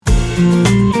Welcome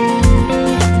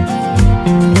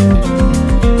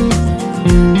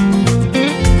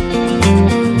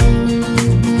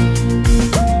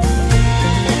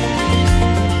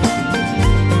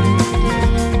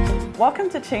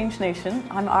to Change Nation.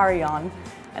 I'm Ariane,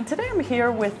 and today I'm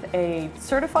here with a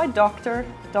certified doctor,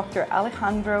 Dr.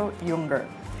 Alejandro Junger.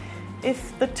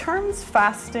 If the terms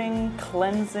fasting,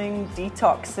 cleansing,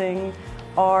 detoxing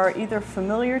are either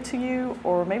familiar to you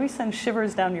or maybe send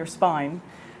shivers down your spine,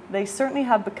 they certainly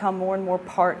have become more and more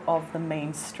part of the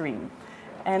mainstream.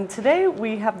 And today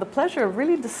we have the pleasure of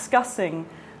really discussing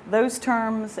those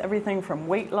terms, everything from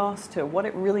weight loss to what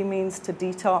it really means to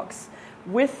detox,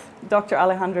 with Dr.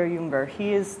 Alejandro Junger.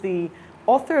 He is the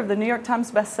author of the New York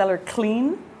Times bestseller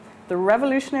Clean, the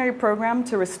revolutionary program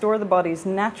to restore the body's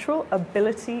natural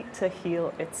ability to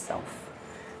heal itself.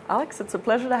 Alex, it's a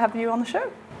pleasure to have you on the show.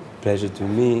 Pleasure for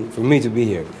me to be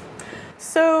here.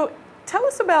 So tell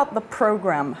us about the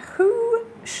program. Who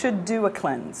should do a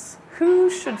cleanse? Who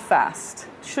should fast?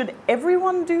 Should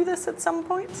everyone do this at some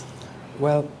point?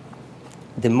 Well,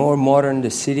 the more modern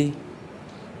the city,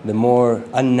 the more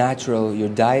unnatural your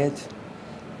diet,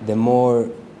 the more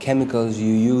chemicals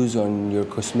you use on your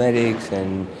cosmetics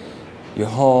and your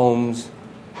homes,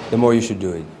 the more you should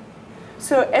do it.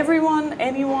 So anyone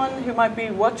who might be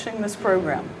watching this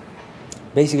program?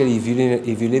 Basically, if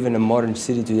you live in a modern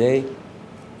city today,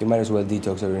 you might as well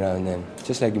detox every now and then,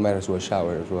 just like you might as well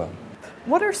shower as well.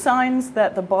 What are signs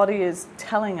that the body is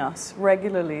telling us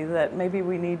regularly that maybe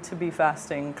we need to be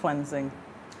fasting, cleansing?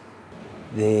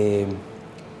 The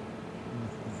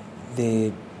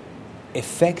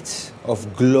effects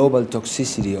of global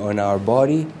toxicity on our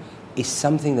body is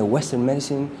something that Western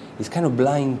medicine is kind of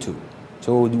blind to.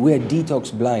 So we are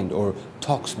detox blind or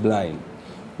tox blind.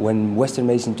 When Western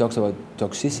medicine talks about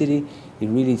toxicity, it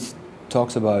really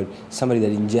talks about somebody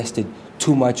that ingested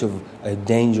too much of a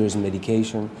dangerous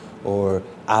medication or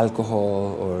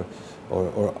alcohol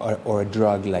or a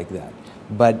drug like that.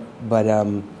 But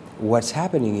what's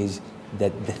happening is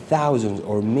that the thousands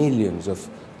or millions of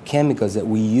chemicals that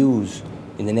we use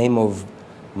in the name of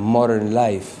modern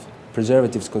life,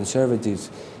 preservatives, conservatives,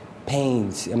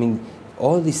 paints,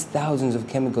 all these thousands of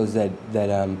chemicals that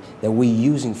we're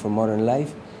using for modern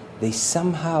life, they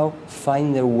somehow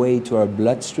find their way to our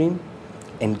bloodstream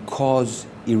and cause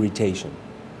irritation.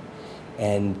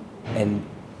 And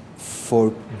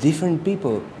for different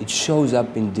people, it shows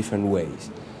up in different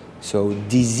ways. So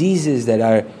diseases that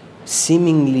are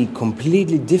seemingly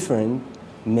completely different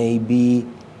may be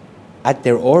at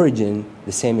their origin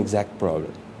the same exact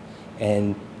problem.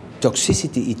 And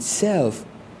toxicity itself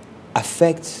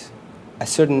affects a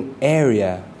certain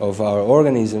area of our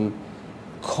organism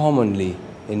commonly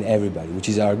in everybody, which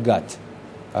is our gut,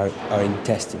 our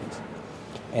intestines.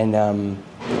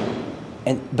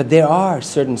 But there are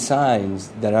certain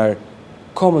signs that are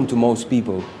common to most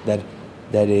people that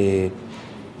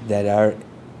are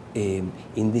in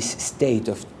this state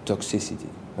of toxicity,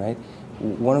 right?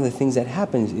 One of the things that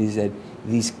happens is that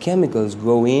these chemicals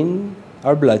go in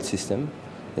our blood system,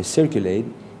 they circulate,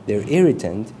 they're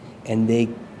irritant, and they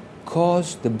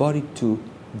cause the body to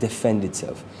defend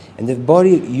itself. And the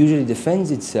body usually defends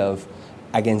itself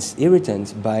against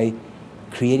irritants by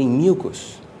creating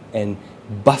mucus and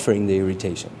buffering the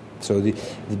irritation. So the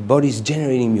body is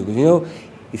generating mucus. You know,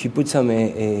 if you put some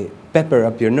pepper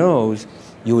up your nose,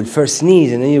 you will first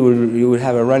sneeze and then you will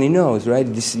have a runny nose, right?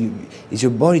 This is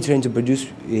your body trying to produce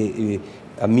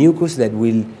a mucus that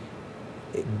will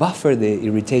buffer the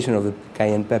irritation of the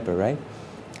cayenne pepper, right?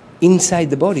 Inside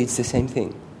the body, it's the same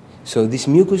thing. So this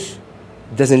mucus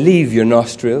doesn't leave your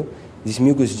nostril. This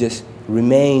mucus just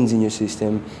remains in your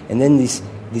system, and then these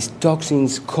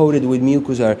toxins coated with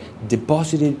mucus are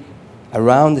deposited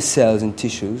around the cells and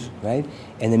tissues, right?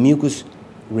 And the mucus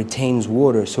retains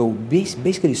water, so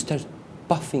basically it starts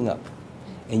puffing up.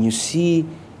 And you see,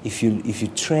 if you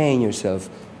train yourself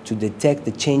to detect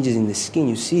the changes in the skin,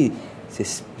 you see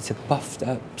it's a puffed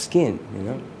up skin, you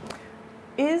know?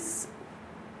 Is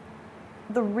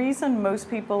the reason most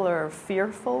people are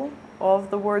fearful of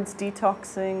the words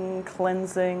detoxing,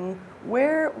 cleansing,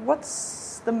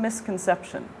 what's the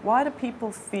misconception? Why do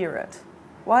people fear it?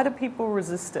 Why do people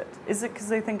resist it? Is it because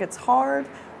they think it's hard,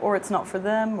 or it's not for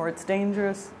them, or it's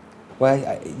dangerous?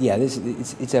 Well,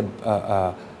 it's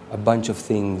a bunch of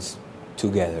things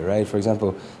together, right? For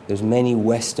example, there's many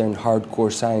Western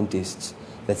hardcore scientists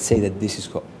that say that this is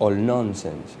all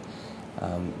nonsense,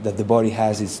 that the body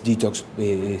has its detox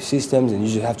systems and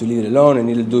you just have to leave it alone and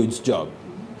it'll do its job.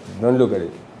 Don't look at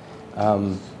it.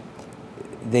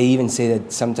 They even say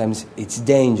that sometimes it's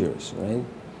dangerous, right?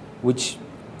 Which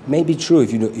may be true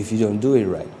if you don't do it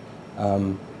right.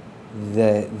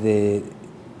 the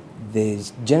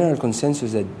general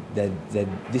consensus that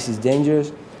this is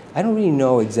dangerous, I don't really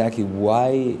know exactly why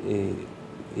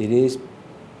it is,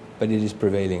 but it is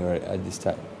prevailing at this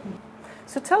time.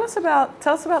 So tell us about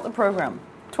the program.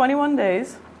 21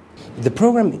 days. The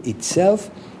program itself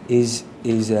is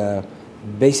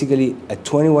basically a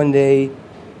 21-day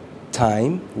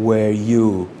time where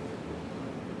you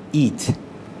eat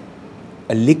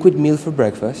a liquid meal for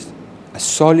breakfast, a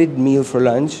solid meal for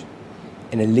lunch,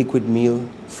 and a liquid meal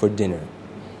for dinner.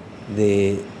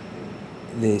 The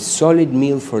solid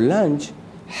meal for lunch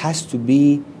has to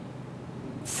be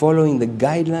following the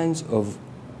guidelines of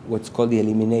what's called the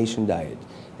elimination diet.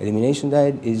 Elimination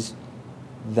diet is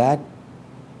that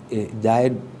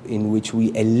diet in which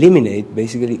we eliminate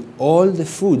basically all the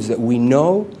foods that we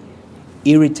know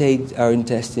irritate our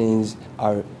intestines,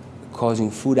 are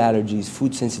causing food allergies,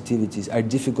 food sensitivities, are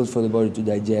difficult for the body to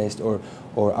digest, or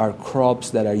are crops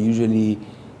that are usually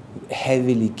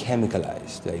heavily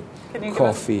chemicalized, like Can you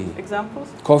coffee. Give us examples?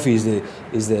 Coffee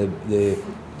is the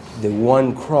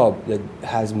one crop that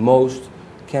has most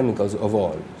chemicals of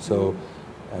all. So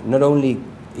not only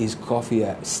is coffee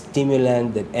a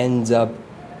stimulant that ends up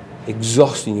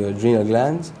exhausting your adrenal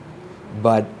glands,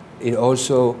 but it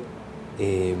also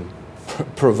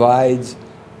provides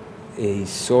a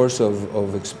source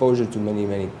of exposure to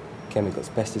many chemicals,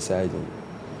 pesticides. And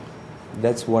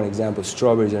that's one example.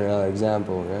 Strawberries are another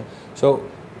example. Right? So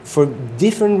for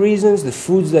different reasons, the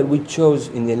foods that we chose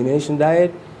in the elimination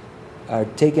diet are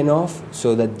taken off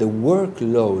so that the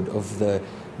workload of the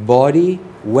body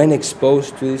when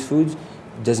exposed to these foods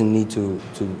doesn't need to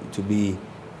be,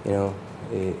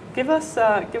 Give us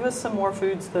some more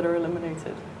foods that are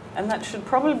eliminated. And that should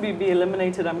probably be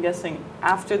eliminated, I'm guessing,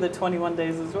 after the 21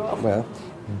 days as well. Well,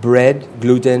 bread,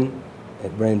 gluten,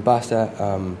 bread and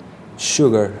pasta,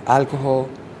 sugar, alcohol,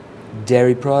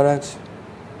 dairy products,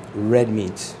 red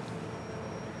meats,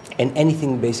 and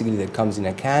anything basically that comes in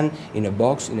a can, in a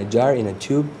box, in a jar, in a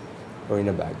tube, or in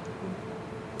a bag.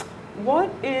 What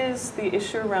is the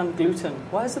issue around gluten?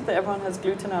 Why is it that everyone has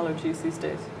gluten allergies these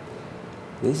days?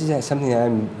 This is something that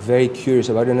I'm very curious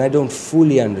about, and I don't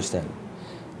fully understand.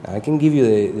 I can give you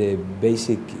the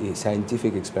basic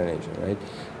scientific explanation, right?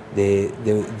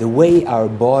 The way our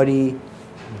body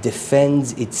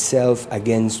defends itself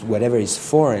against whatever is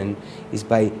foreign is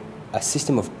by a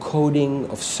system of coding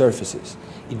of surfaces.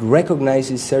 It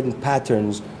recognizes certain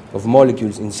patterns of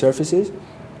molecules in surfaces,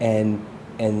 and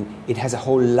it has a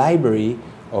whole library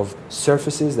of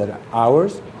surfaces that are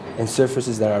ours and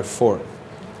surfaces that are foreign.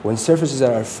 When surfaces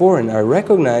that are foreign are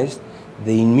recognized,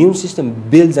 the immune system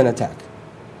builds an attack.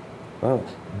 Well,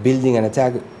 building an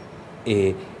attack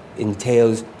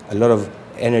entails a lot of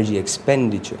energy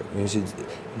expenditure.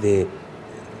 The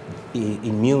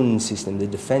immune system, the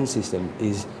defense system,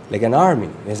 is like an army.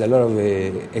 There's a lot of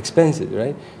expenses,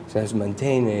 right? So it has to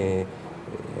maintain, it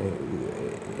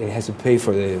has to pay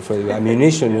for the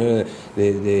ammunition, the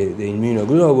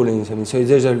immunoglobulins. I mean, so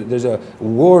there's a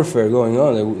warfare going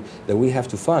on that we have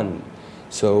to fund.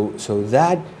 So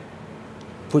that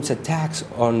puts a tax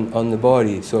on the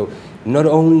body. So not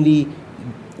only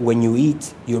when you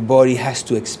eat, your body has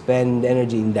to expend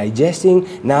energy in digesting,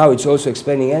 now it's also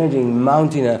expending energy in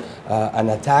mounting an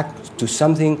attack to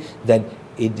something that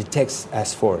it detects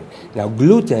as foreign. Now,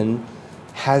 gluten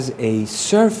has a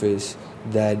surface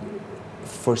that,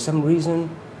 for some reason,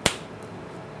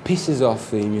 pisses off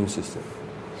the immune system.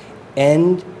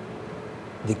 And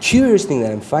the curious thing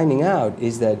that I'm finding out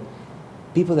is that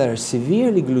people that are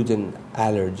severely gluten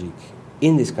allergic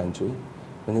in this country,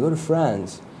 when they go to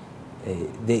France,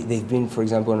 they've been, for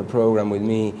example, on a program with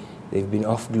me, they've been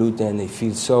off gluten, they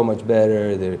feel so much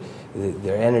better,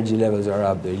 their energy levels are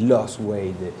up, they lost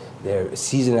weight, their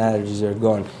season allergies are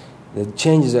gone. The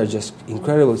changes are just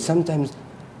incredible, sometimes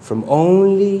from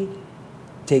only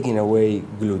taking away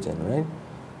gluten, right?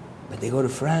 But they go to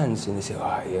France and they say,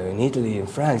 you're in Italy and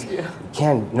France, you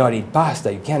can't not eat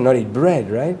pasta, you can't not eat bread,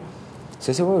 right?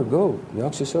 So I said, well, go,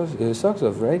 knock your socks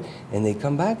off, right? And they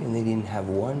come back and they didn't have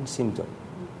one symptom.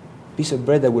 Piece of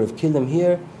bread that would have killed them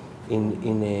here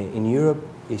in Europe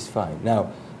is fine.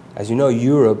 Now, as you know,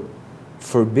 Europe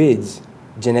forbids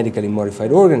genetically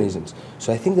modified organisms.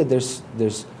 So I think that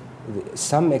there's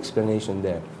some explanation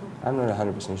there. I'm not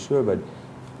 100% sure, but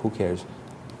who cares?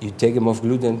 You take them off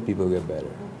gluten, people get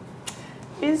better.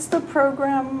 Is the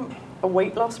program a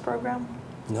weight loss program?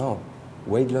 No.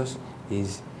 Weight loss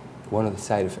is one of the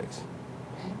side effects.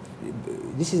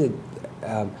 This is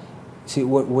see,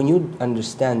 when you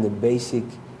understand the basic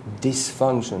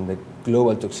dysfunction that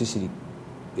global toxicity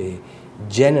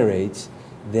generates,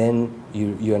 then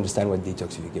you understand what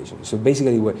detoxification is. So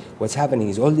basically what's happening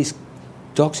is all these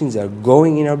toxins are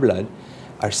going in our blood,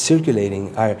 are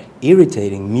circulating, are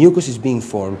irritating, mucus is being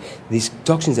formed, these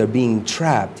toxins are being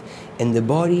trapped, and the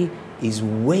body is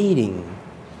waiting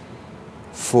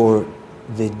for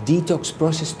the detox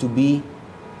process to be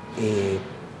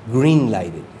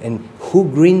green-lighted. And who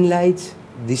green-lights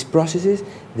these processes?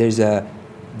 There's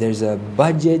a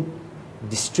budget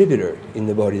distributor in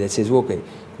the body that says, okay,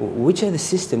 which are the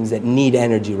systems that need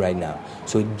energy right now?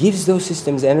 So it gives those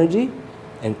systems energy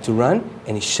and to run,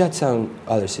 and it shuts down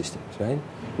other systems, right?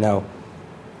 Now,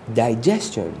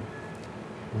 digestion,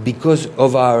 because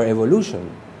of our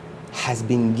evolution, has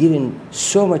been given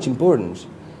so much importance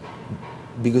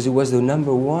because it was the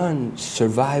number one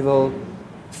survival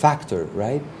factor,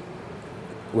 right?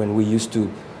 When we used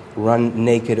to run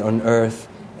naked on Earth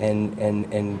and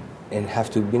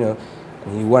have to,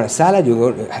 you want a salad,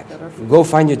 you go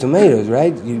find your tomatoes,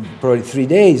 right? You probably 3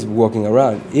 days walking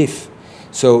around, if.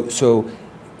 So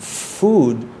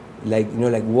food, like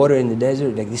water in the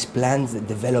desert, like these plants that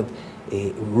develop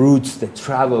roots that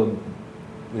travel,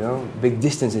 big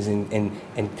distances and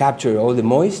capture all the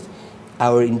moist,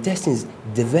 our intestines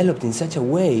developed in such a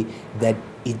way that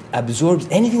it absorbs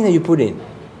anything that you put in.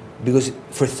 Because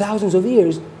for thousands of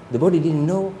years, the body didn't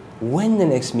know when the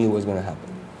next meal was going to happen.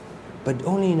 But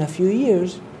only in a few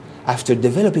years, after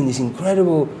developing this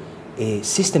incredible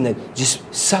system that just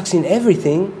sucks in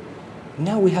everything,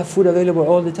 now we have food available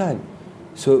all the time.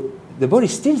 So the body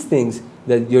still thinks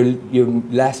that your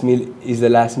last meal is the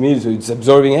last meal, so it's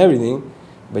absorbing everything,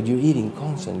 but you're eating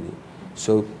constantly.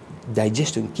 So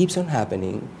digestion keeps on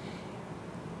happening.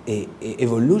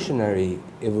 Evolutionarily,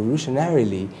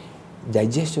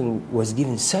 digestion was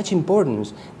given such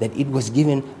importance that it was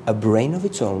given a brain of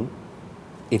its own.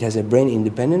 It has a brain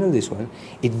independent of this one.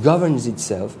 It governs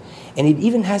itself, and it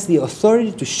even has the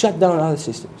authority to shut down other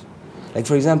systems. Like,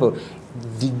 for example,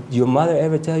 did your mother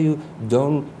ever tell you,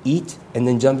 don't eat and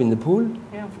then jump in the pool?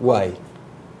 Yeah. Why?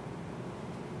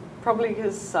 Probably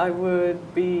because I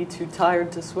would be too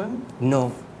tired to swim.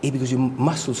 No, because your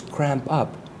muscles cramp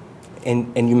up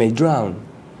and you may drown,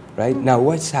 right? Now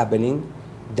what's happening?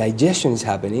 Digestion is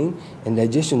happening, and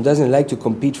digestion doesn't like to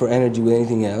compete for energy with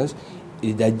anything else.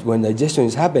 When digestion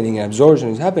is happening and absorption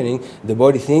is happening, the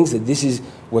body thinks that this is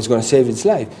what's going to save its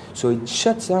life. So it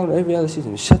shuts down every other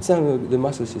system. It shuts down the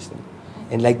muscle system.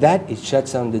 And like that, it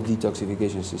shuts down the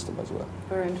detoxification system as well.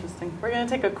 Very interesting. We're going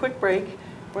to take a quick break.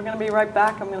 We're going to be right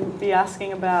back. I'm going to be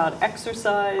asking about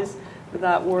exercise,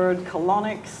 that word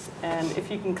colonics, and if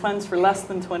you can cleanse for less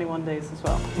than 21 days as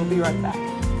well. We'll be right back.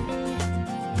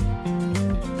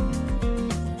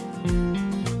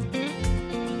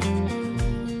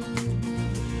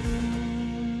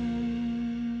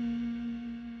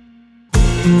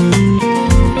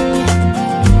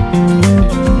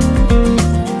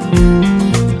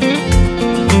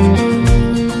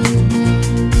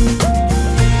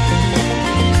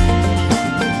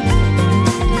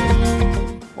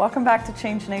 Welcome back to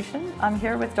Change Nation. I'm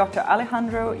here with Dr.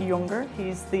 Alejandro Junger.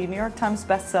 He's the New York Times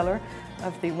bestseller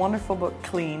of the wonderful book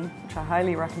Clean, which I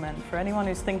highly recommend for anyone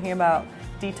who's thinking about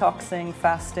detoxing,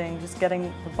 fasting, just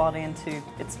getting the body into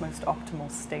its most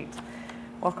optimal state.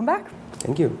 Welcome back.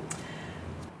 Thank you.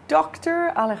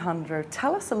 Dr. Alejandro,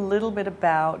 tell us a little bit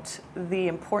about the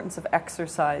importance of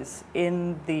exercise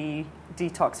in the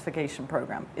detoxification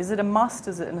program. Is it a must?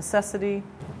 Is it a necessity?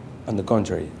 On the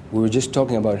contrary, we were just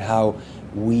talking about how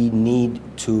we need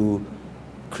to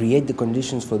create the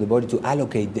conditions for the body to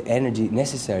allocate the energy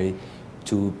necessary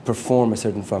to perform a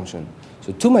certain function.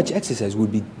 So too much exercise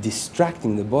would be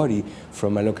distracting the body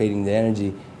from allocating the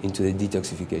energy into the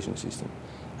detoxification system.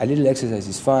 A little exercise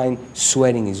is fine,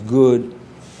 sweating is good,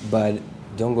 but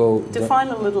don't go... Define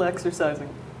a little exercising.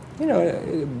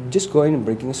 Just going and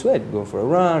breaking a sweat, going for a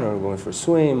run or going for a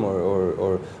swim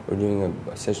or doing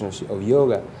a session of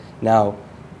yoga. Now,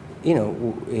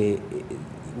 you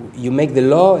make the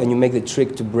law and you make the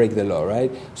trick to break the law,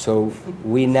 right? So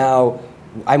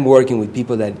I'm working with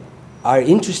people that are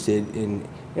interested in,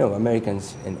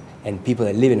 Americans and people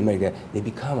that live in America, they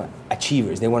become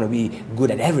achievers. They want to be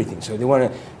good at everything. So they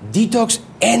want to detox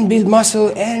and build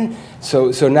muscle. And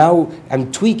so now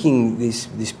I'm tweaking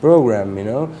this program,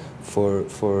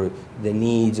 for the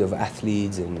needs of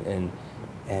athletes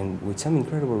and with some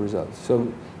incredible results.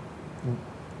 So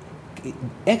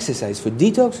exercise for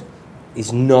detox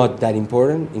is not that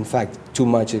important. In fact, too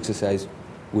much exercise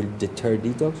will deter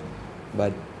detox,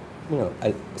 but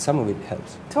some of it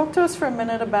helps. Talk to us for a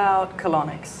minute about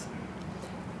colonics.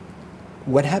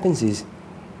 What happens is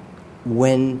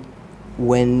when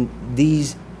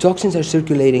these toxins are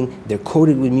circulating, they're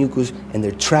coated with mucus and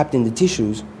they're trapped in the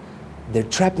tissues. They're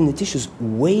trapped in the tissues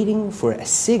waiting for a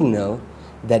signal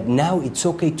that now it's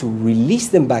okay to release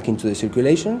them back into the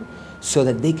circulation so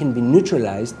that they can be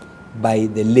neutralized by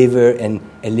the liver and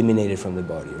eliminated from the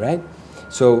body, right?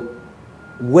 So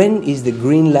when is the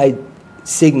green light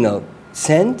signal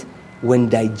sent? When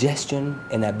digestion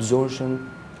and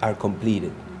absorption are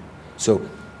completed. So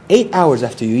 8 hours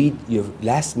after you eat your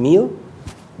last meal,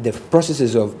 the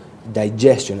processes of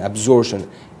digestion, absorption,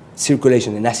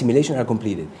 circulation, and assimilation are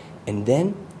completed. And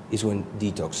then is when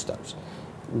detox starts.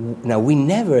 Now, we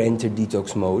never enter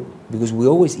detox mode because we're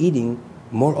always eating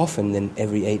more often than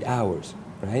every 8 hours,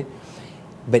 right?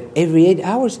 But every 8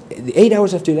 hours, the 8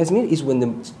 hours after your last meal is when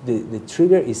the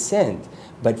trigger is sent.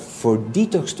 But for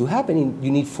detox to happen,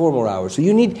 you need 4 more hours. So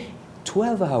you need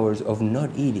 12 hours of not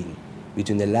eating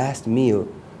between the last meal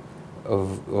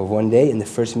of one day and the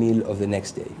first meal of the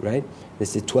next day, right?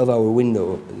 That's the 12-hour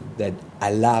window that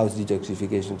allows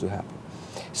detoxification to happen.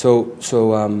 So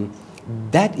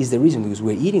that is the reason, because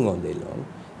we're eating all day long.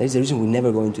 That is the reason we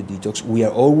never go into detox. We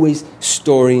are always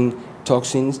storing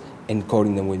toxins and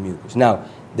coating them with mucus. Now,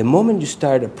 the moment you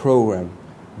start a program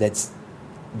that's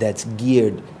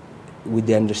geared with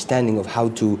the understanding of how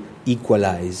to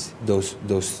equalize those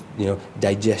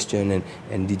digestion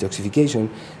and detoxification,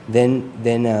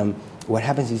 then what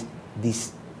happens is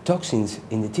these toxins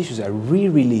in the tissues are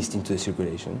re-released into the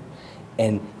circulation,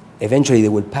 and eventually they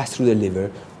will pass through the liver,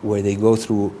 where they go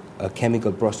through a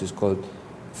chemical process called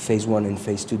phase 1 and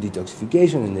phase 2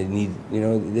 detoxification, and they need,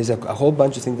 there's a whole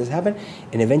bunch of things that happen,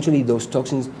 and eventually those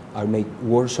toxins are made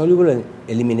water soluble and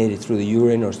eliminated through the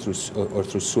urine or through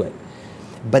sweat.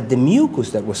 But the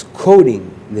mucus that was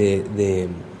coating the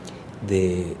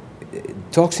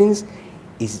toxins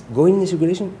is going in the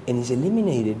circulation and is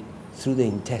eliminated through the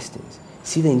intestines.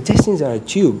 See, the intestines are a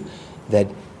tube that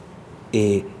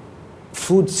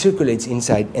food circulates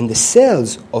inside, and the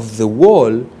cells of the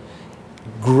wall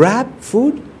grab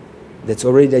food that's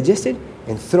already digested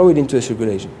and throw it into the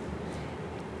circulation.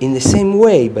 In the same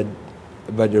way, but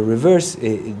the reverse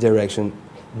direction,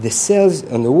 the cells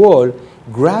on the wall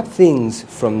grab things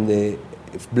from the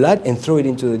blood and throw it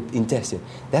into the intestine.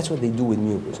 That's what they do with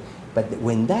mucus. But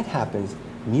when that happens,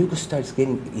 mucus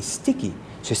is sticky,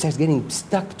 so it starts getting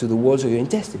stuck to the walls of your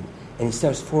intestine, and it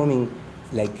starts forming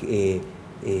like a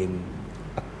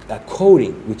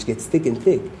coating which gets thick and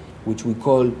thick, which we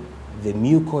call the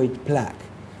mucoid plaque.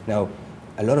 Now,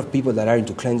 a lot of people that are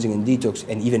into cleansing and detox,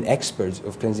 and even experts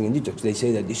of cleansing and detox, they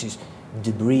say that this is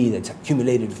debris that's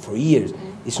accumulated for years.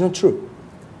 It's not true.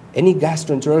 Any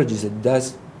gastroenterologist that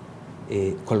does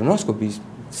colonoscopies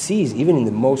sees, even in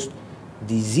the most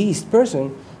diseased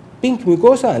person, pink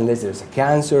mucosa unless there's a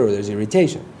cancer or there's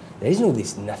irritation. There is no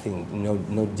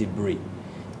debris.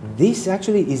 This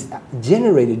actually is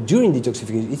generated during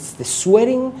detoxification. It's the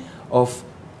sweating of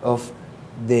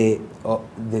the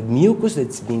mucus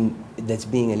that's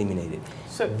being eliminated.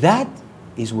 So that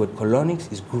is what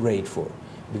colonics is great for,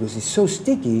 because it's so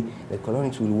sticky that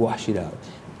colonics will wash it out.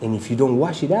 And if you don't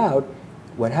wash it out,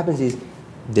 what happens is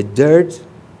the dirt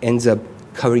ends up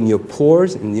covering your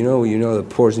pores, and the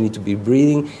pores need to be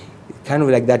breathing. Kind of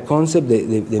like that concept,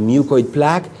 the mucoid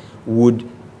plaque would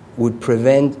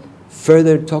prevent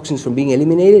further toxins from being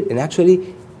eliminated, and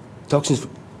actually toxins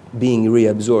being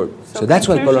reabsorbed. So that's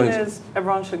why colonics is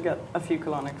everyone should get a few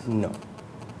colonics. No,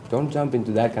 don't jump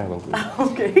into that kind of conclusion.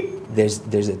 Okay.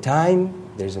 There's a time,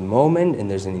 there's a moment,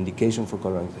 and there's an indication for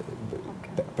colonics.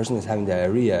 A person that's having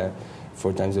diarrhea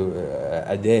 4 times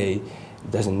a day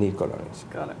doesn't need colonics.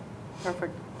 Got it.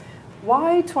 Perfect.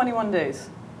 Why 21 days?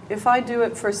 If I do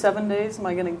it for 7 days, am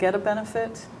I going to get a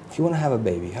benefit? If you want to have a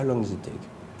baby, how long does it take?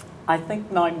 I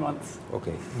think 9 months.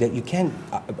 Okay. Then you can't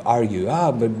argue,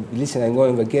 but listen, I'm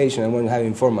going on vacation, I'm going to have it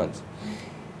in 4 months.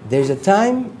 There's a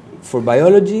time for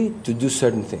biology to do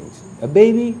certain things. A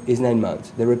baby is 9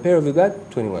 months. The repair of your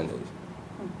gut, 21 days.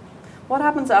 What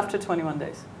happens after 21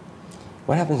 days?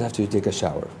 What happens after you take a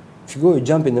shower? If you go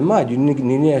jump in the mud, you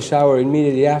need a shower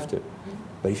immediately after.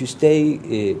 But if you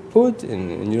stay put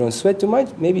and you don't sweat too much,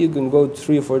 maybe you can go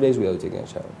 3 or 4 days without taking a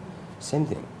shower. Same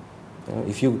thing.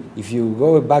 If you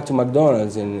go back to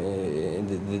McDonald's and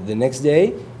the next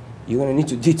day, you're going to need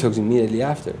to detox immediately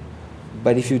after.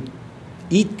 But if you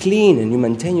eat clean and you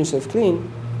maintain yourself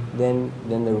clean, then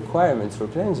the requirements for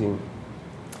cleansing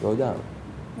go down.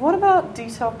 What about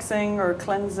detoxing or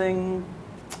cleansing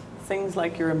things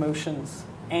like your emotions?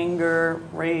 Anger,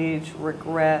 rage,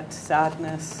 regret,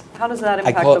 sadness. How does that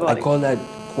impact the body? I call that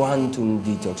quantum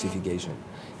detoxification.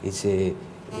 It's the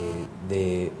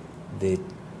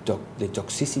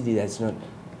toxicity that's not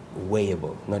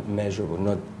weighable, not measurable,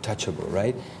 not touchable,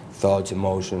 right? Thoughts,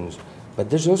 emotions, But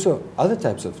there's also other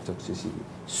types of toxicity: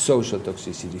 social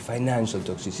toxicity, financial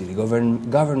toxicity,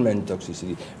 government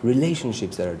toxicity,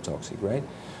 relationships that are toxic, right?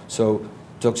 So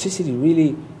toxicity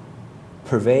really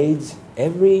pervades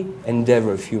every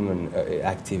endeavor of human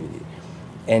activity.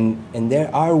 And there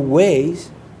are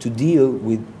ways to deal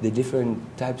with the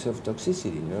different types of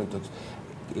toxicity. You know,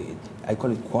 I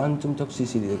call it quantum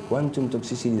toxicity. The quantum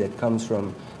toxicity that comes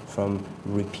from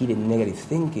repeated negative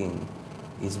thinking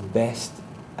is best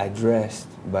addressed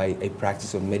by a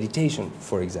practice of meditation,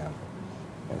 for example.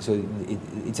 So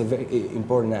it's a very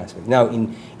important aspect. Now,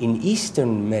 in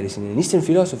Eastern medicine, in Eastern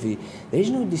philosophy, there is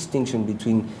no distinction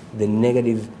between the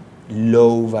negative,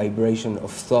 low vibration of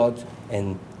thought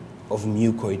and of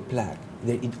mucoid plaque.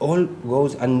 It all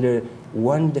goes under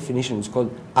one definition. It's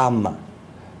called amma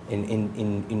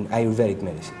in Ayurvedic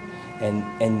medicine. And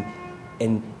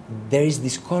there is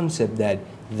this concept that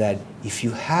if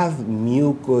you have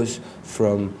mucus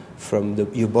from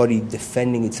your body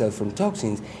defending itself from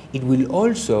toxins, it will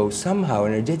also somehow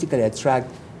energetically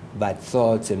attract bad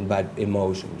thoughts and bad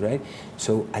emotions, right?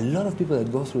 So a lot of people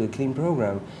that go through the clean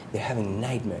program, they're having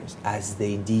nightmares as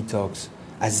they detox,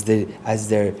 as their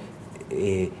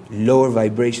lower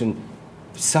vibration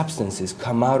substances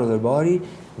come out of their body,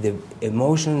 the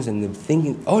emotions and the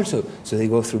thinking also. So they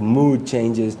go through mood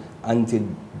changes until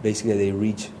basically they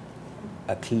reach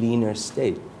a cleaner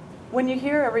state. When you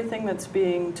hear everything that's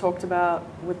being talked about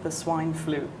with the swine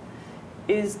flu,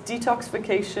 is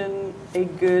detoxification a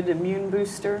good immune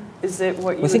booster? Is it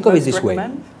what you would most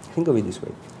recommend? Think of it this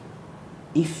way.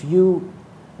 If you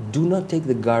do not take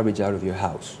the garbage out of your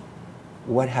house,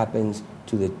 what happens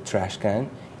to the trash can?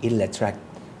 It'll attract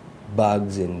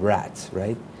bugs and rats,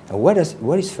 right? And what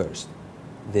is first?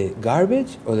 The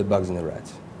garbage or the bugs and the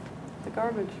rats? The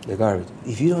garbage. The garbage.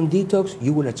 If you don't detox,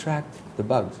 you will attract the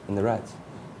bugs and the rats.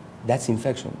 That's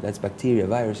infection. That's bacteria,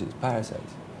 viruses,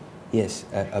 parasites. Yes,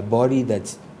 a body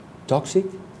that's toxic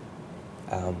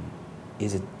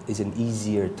is an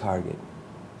easier target.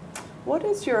 What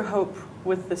is your hope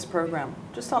with this program,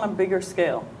 just on a bigger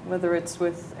scale, whether it's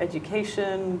with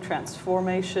education,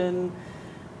 transformation?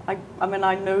 I mean,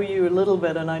 I know you a little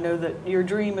bit, and I know that your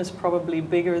dream is probably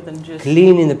bigger than just...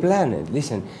 Cleaning the planet.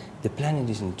 Listen, the planet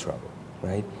is in trouble,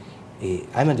 right?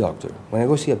 I'm a doctor. When I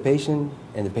go see a patient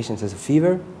and the patient has a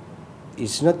fever,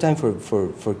 it's not time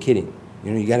for kidding.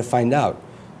 You know, you got to find out.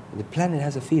 The planet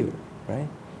has a fever, right?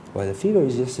 Well, the fever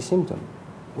is just a symptom.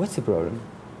 What's the problem?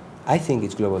 I think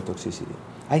it's global toxicity.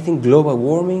 I think global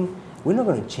warming, we're not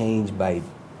going to change by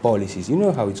policies. You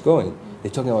know how it's going.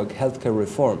 They're talking about healthcare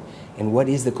reform. And what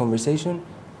is the conversation?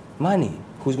 Money.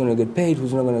 Who's going to get paid?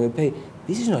 Who's not going to get paid?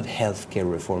 This is not healthcare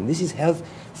reform. This is health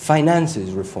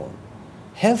finances reform.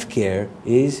 Healthcare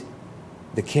is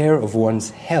the care of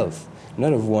one's health,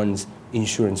 not of one's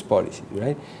insurance policy,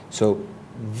 right? So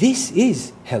this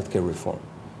is healthcare reform.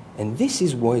 And this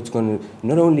is what it's going to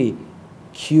not only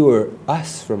cure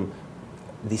us from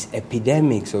these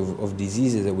epidemics of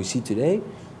diseases that we see today,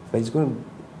 but it's going to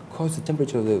cause the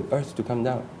temperature of the earth to come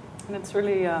down. And it's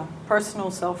really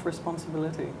personal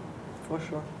self-responsibility, for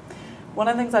sure. One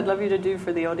of the things I'd love you to do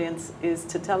for the audience is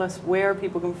to tell us where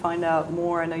people can find out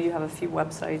more. I know you have a few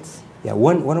websites. Yeah,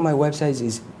 one of my websites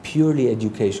is purely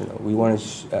educational. We want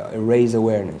to raise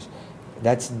awareness.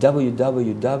 That's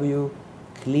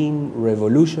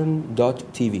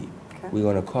www.cleanrevolution.tv. Okay. We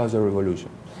want to cause a revolution.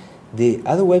 The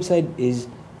other website is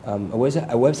a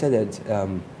website that's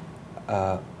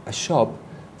a shop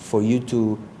for you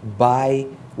to buy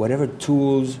whatever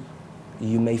tools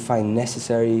you may find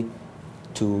necessary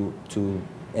to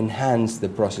enhance the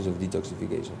process of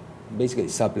detoxification. Basically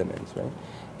supplements, right?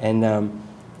 And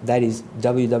that is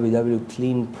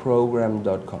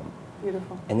www.cleanprogram.com.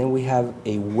 Beautiful. And then we have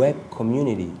a web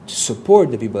community to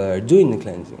support the people that are doing the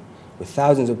cleansing, where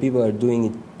thousands of people are doing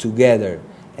it together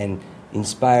and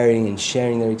inspiring and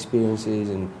sharing their experiences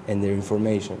and their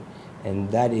information. And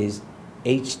that is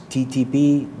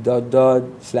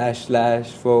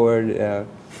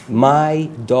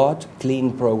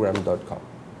http://my.cleanprogram.com.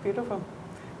 Beautiful.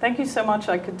 Thank you so much.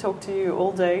 I could talk to you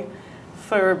all day.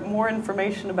 For more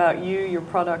information about you, your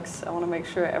products, I want to make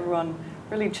sure everyone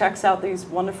really checks out these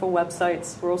wonderful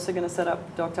websites. We're also going to set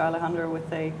up Dr. Alejandro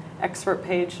with an expert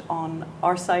page on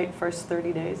our site, First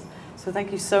 30 Days. So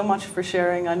thank you so much for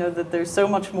sharing. I know that there's so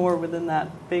much more within that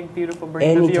big, beautiful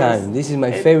brain of yours. Anytime. This is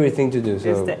my favorite thing to do,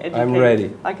 so I'm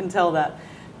ready. I can tell that.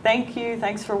 Thank you.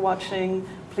 Thanks for watching.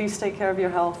 Please take care of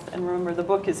your health. And remember, the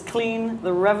book is Clean,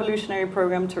 the revolutionary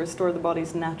program to restore the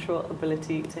body's natural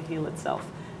ability to heal itself.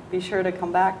 Be sure to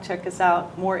come back, check us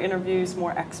out. More interviews,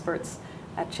 more experts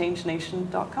at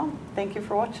changenation.com. Thank you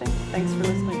for watching. Thanks for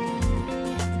listening.